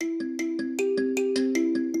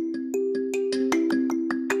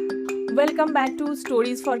Welcome back to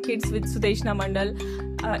Stories for Kids with Sudeshna Mandal.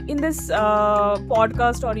 In this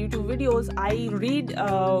podcast or YouTube videos, I read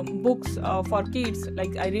books for kids,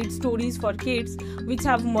 like I read stories for kids which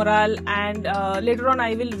have moral, and later on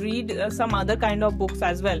I will read some other kind of books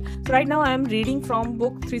as well. So right now I am reading from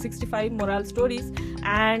book 365 Moral Stories,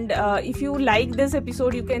 and if you like this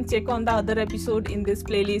episode, you can check on the other episode in this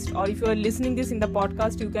playlist, or if you are listening this in the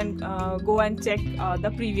podcast, you can go and check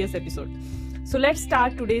the previous episode. So let's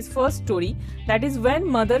start today's first story, that is When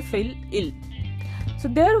Mother Fell Ill. So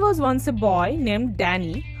there was once a boy named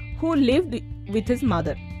Danny who lived with his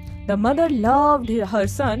mother. The mother loved her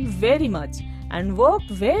son very much and worked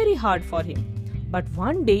very hard for him. But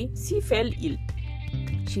one day she fell ill.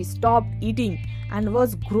 She stopped eating and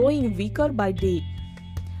was growing weaker by day.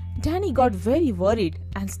 Danny got very worried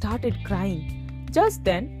and started crying. Just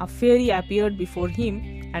then a fairy appeared before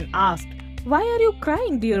him and asked, "Why are you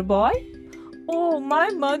crying, dear boy?" "Oh, my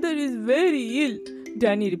mother is very ill,"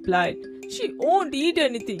 Danny replied. "She won't eat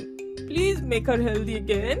anything. Please make her healthy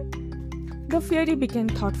again." The fairy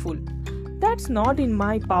became thoughtful. "That's not in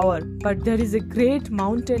my power, but there is a great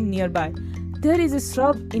mountain nearby. There is a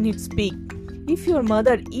shrub in its peak. If your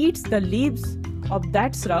mother eats the leaves of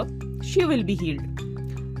that shrub, she will be healed."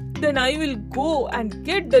 "Then I will go and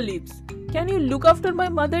get the leaves. Can you look after my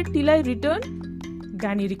mother till I return?"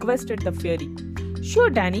 Danny requested the fairy. "Sure,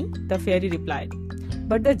 Danny," the fairy replied.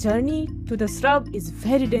 "But the journey to the shrub is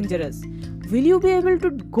very dangerous. Will you be able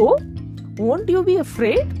to go? Won't you be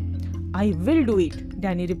afraid?" "I will do it,"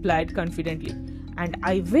 Danny replied confidently, "and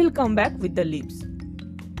I will come back with the leaves."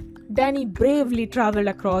 Danny bravely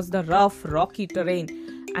traveled across the rough, rocky terrain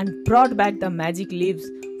and brought back the magic leaves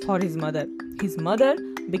for his mother. His mother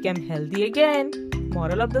became healthy again.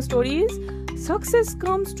 Moral of the story is, success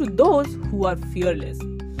comes to those who are fearless.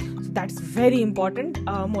 So that's very important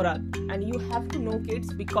moral, and you have to know,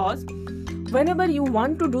 kids, because whenever you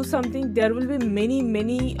want to do something, there will be many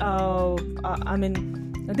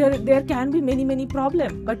there can be many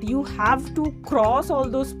problems, but you have to cross all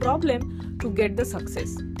those problems to get the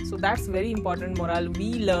success. So that's very important moral we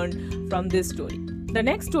learned from this story. The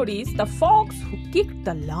next story is The Fox Who Kicked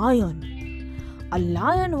the Lion. A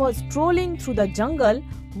lion was strolling through the jungle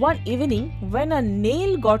one evening when a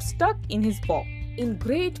nail got stuck in his paw. In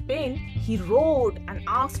great pain, he roared and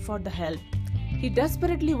asked for the help. He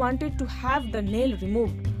desperately wanted to have the nail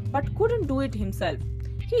removed, but couldn't do it himself.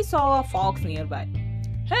 He saw a fox nearby.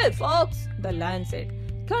 "Hey fox," the lion said,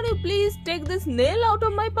 "can you please take this nail out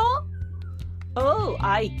of my paw?" "Oh,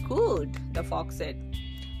 I could," the fox said,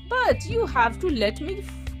 "but you have to let me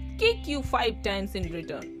kick you 5 times in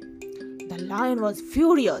return." The lion was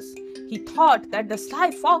furious. He thought that the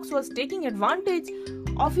sly fox was taking advantage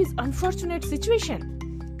of his unfortunate situation,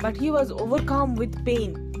 but he was overcome with pain,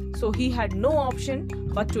 so he had no option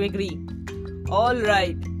but to agree. "All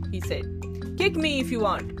right," he said, "kick me if you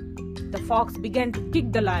want." The fox began to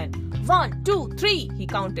kick the lion. 1, 2, 3, he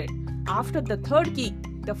counted. After the third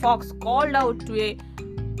kick, the fox called out to a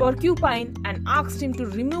porcupine and asked him to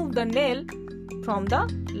remove the nail from the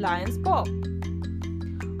lion's paw.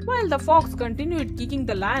 While the fox continued kicking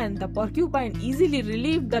the lion, the porcupine easily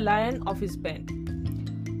relieved the lion of his pain.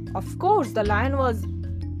 Of course, the lion was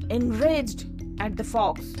enraged at the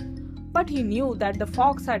fox, but he knew that the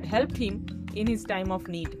fox had helped him in his time of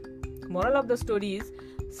need. Moral of the story is,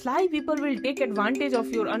 sly people will take advantage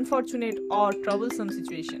of your unfortunate or troublesome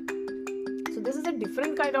situation. So this is a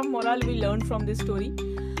different kind of moral we learned from this story.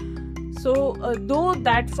 So though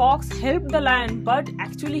that fox helped the lion, but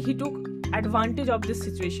actually he took advantage of this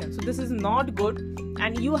situation. So this is not good,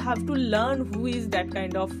 and you have to learn who is that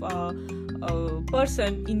kind of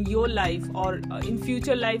person in your life or in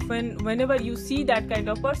future life. Whenever you see that kind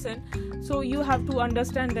of person, so you have to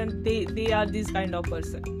understand that they are this kind of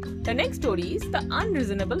person. The next story is The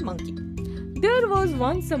Unreasonable Monkey. There was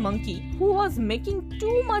once a monkey who was making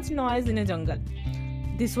too much noise in a jungle.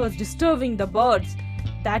 This was disturbing the birds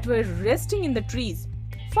that were resting in the trees.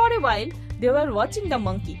 For a while, they were watching the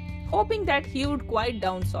monkey, hoping that he would quiet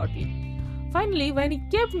down shortly. Finally, when he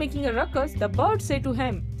kept making a ruckus, the birds said to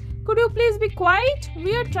him, "Could you please be quiet?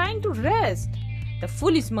 We are trying to rest." The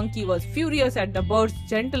foolish monkey was furious at the bird's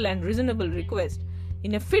gentle and reasonable request.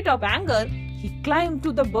 In a fit of anger, he climbed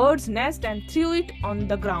to the bird's nest and threw it on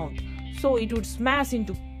the ground so it would smash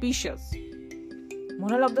into pieces.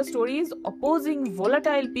 Moral of the story is, opposing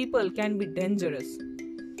volatile people can be dangerous.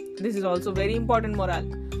 This is also very important moral.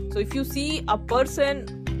 So if you see a person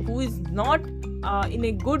who is not in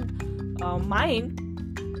a good mind,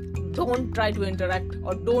 don't try to interact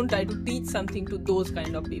or don't try to teach something to those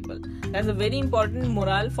kind of people. That's a very important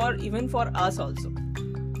moral for even for us also.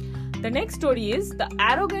 The next story is the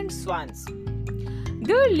arrogant swans.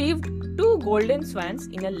 There lived two golden swans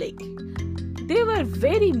in a lake. They were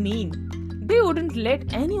very mean. They wouldn't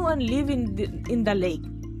let anyone live in the lake.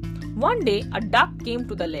 One day, a duck came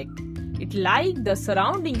to the lake. It liked the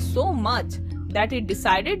surroundings so much that it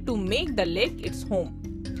decided to make the lake its home.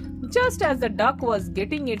 Just as the duck was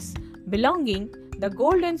getting its belonging, the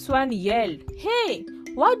golden swan yelled, "Hey,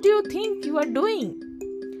 what do you think you are doing?"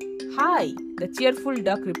 "Hi," the cheerful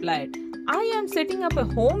duck replied. "I am setting up a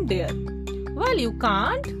home there." "Well, you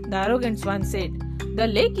can't," the arrogant swan said. "The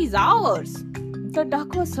lake is ours." The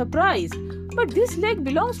duck was surprised. "But this lake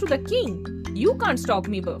belongs to the king. You can't stop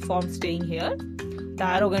me from staying here." The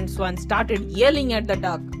arrogant swan started yelling at the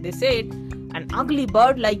duck. They said, "An ugly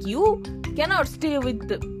bird like you cannot stay with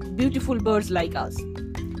the beautiful birds like us."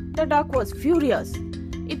 The duck was furious.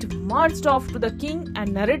 It marched off to the king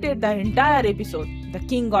and narrated the entire episode. The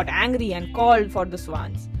king got angry and called for the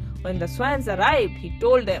swans. When the swans arrived, he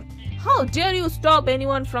told them, "How dare you stop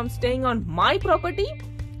anyone from staying on my property?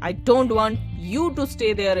 I don't want you to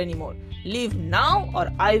stay there anymore. Leave now or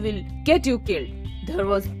I will get you killed."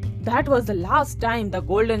 That was the last time the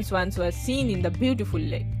golden swans were seen in the beautiful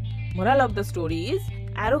lake. Moral of the story is,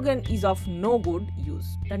 arrogance is of no good use.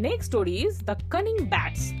 The next story is the cunning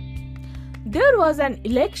bats. There was an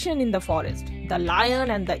election in the forest. The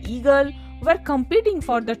lion and the eagle were competing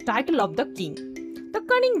for the title of the king. The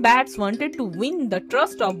cunning bats wanted to win the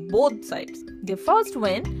trust of both sides. They first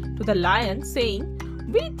went to the lion saying,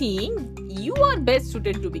 "We think you are best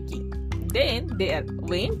suited to be king." Then they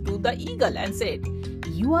went to the eagle and said,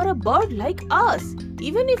 "You are a bird like us.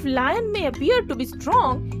 Even if lion may appear to be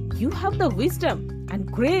strong, you have the wisdom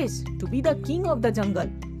and grace to be the king of the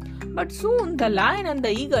jungle." But soon the lion and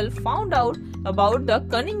the eagle found out about the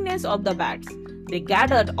cunningness of the bats. They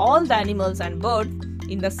gathered all the animals and birds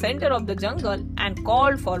in the center of the jungle and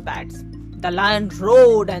called for bats. The lion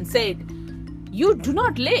roared and said, "You do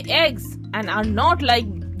not lay eggs and are not like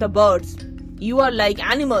the birds. You are like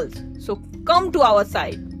animals, so come to our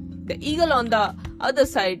side." The eagle on the other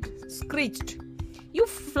side screeched, "You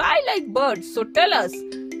fly like birds, so tell us,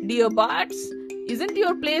 dear bats, isn't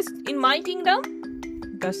your place in my kingdom?"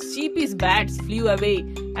 The sheepish bats flew away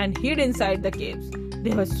and hid inside the caves.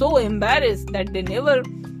 They were so embarrassed that they never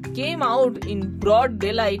came out in broad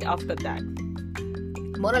daylight after that.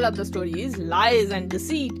 Moral of the story is, lies and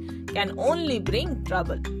deceit can only bring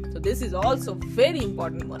trouble. So this is also very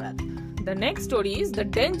important moral. The next story is the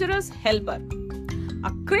dangerous helper.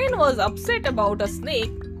 A crane was upset about a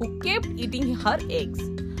snake who kept eating her eggs.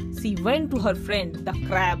 She went to her friend, the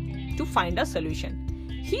crab, to find a solution.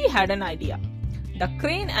 He had an idea. The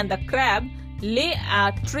crane and the crab lay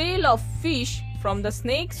a trail of fish from the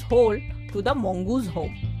snake's hole to the mongoose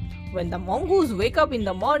home. When the mongoose wake up in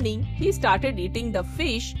the morning, he started eating the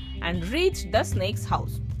fish and reached the snake's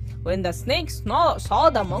house. When the snake saw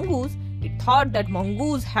the mongoose, it thought that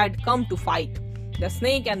mongoose had come to fight. The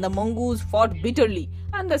snake and the mongoose fought bitterly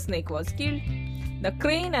and the snake was killed. The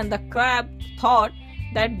crane and the crab thought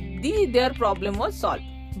that their problem was solved.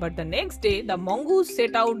 But the next day, the mongoose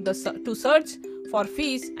set out to search for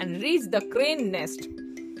fish and reached the crane nest.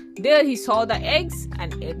 There he saw the eggs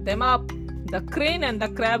and ate them up. The crane and the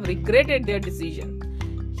crab regretted their decision.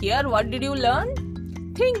 Here, what did you learn?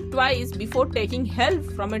 Think twice before taking help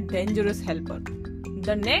from a dangerous helper.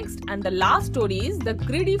 The next and the last story is the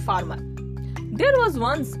greedy farmer. There was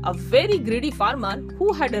once a very greedy farmer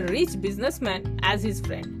who had a rich businessman as his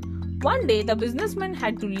friend. One day, the businessman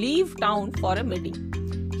had to leave town for a meeting.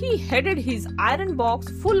 He handed his iron box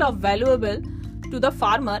full of valuables to the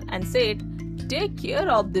farmer and said, "Take care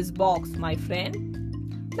of this box, my friend."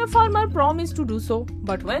 The farmer promised to do so,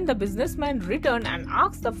 but when the businessman returned and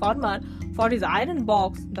asked the farmer for his iron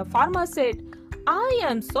box, the farmer said, "I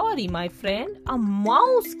am sorry, my friend. A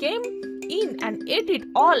mouse came in and ate it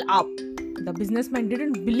all up." The businessman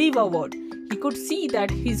didn't believe a word. He could see that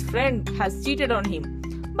his friend has cheated on him,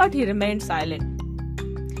 but he remained silent.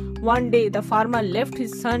 One day, the farmer left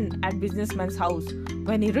his son at businessman's house.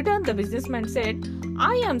 When he returned, the businessman said,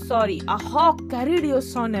 "I am sorry, a hawk carried your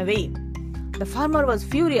son away." The farmer was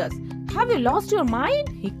furious. "Have you lost your mind?"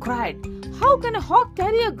 he cried. "How can a hawk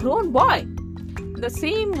carry a grown boy?" "The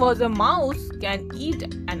same was a mouse can eat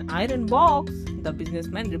an iron box," the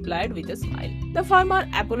businessman replied with a smile. The farmer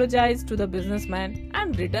apologized to the businessman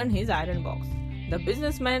and returned his iron box. The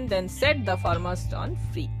businessman then set the farmer's son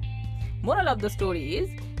free. Moral of the story is,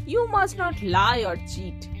 you must not lie or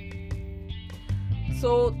cheat.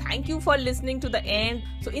 So thank you for listening to the end.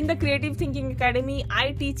 So in the Creative Thinking Academy,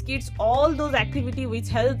 I teach kids all those activities which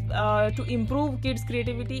help to improve kids'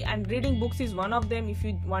 creativity, and reading books is one of them. If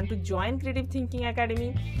you want to join Creative Thinking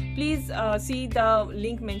Academy, please see the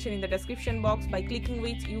link mentioned in the description box, by clicking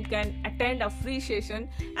which you can attend a free session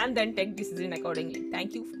and then take decision accordingly.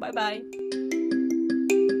 Thank you. Bye bye.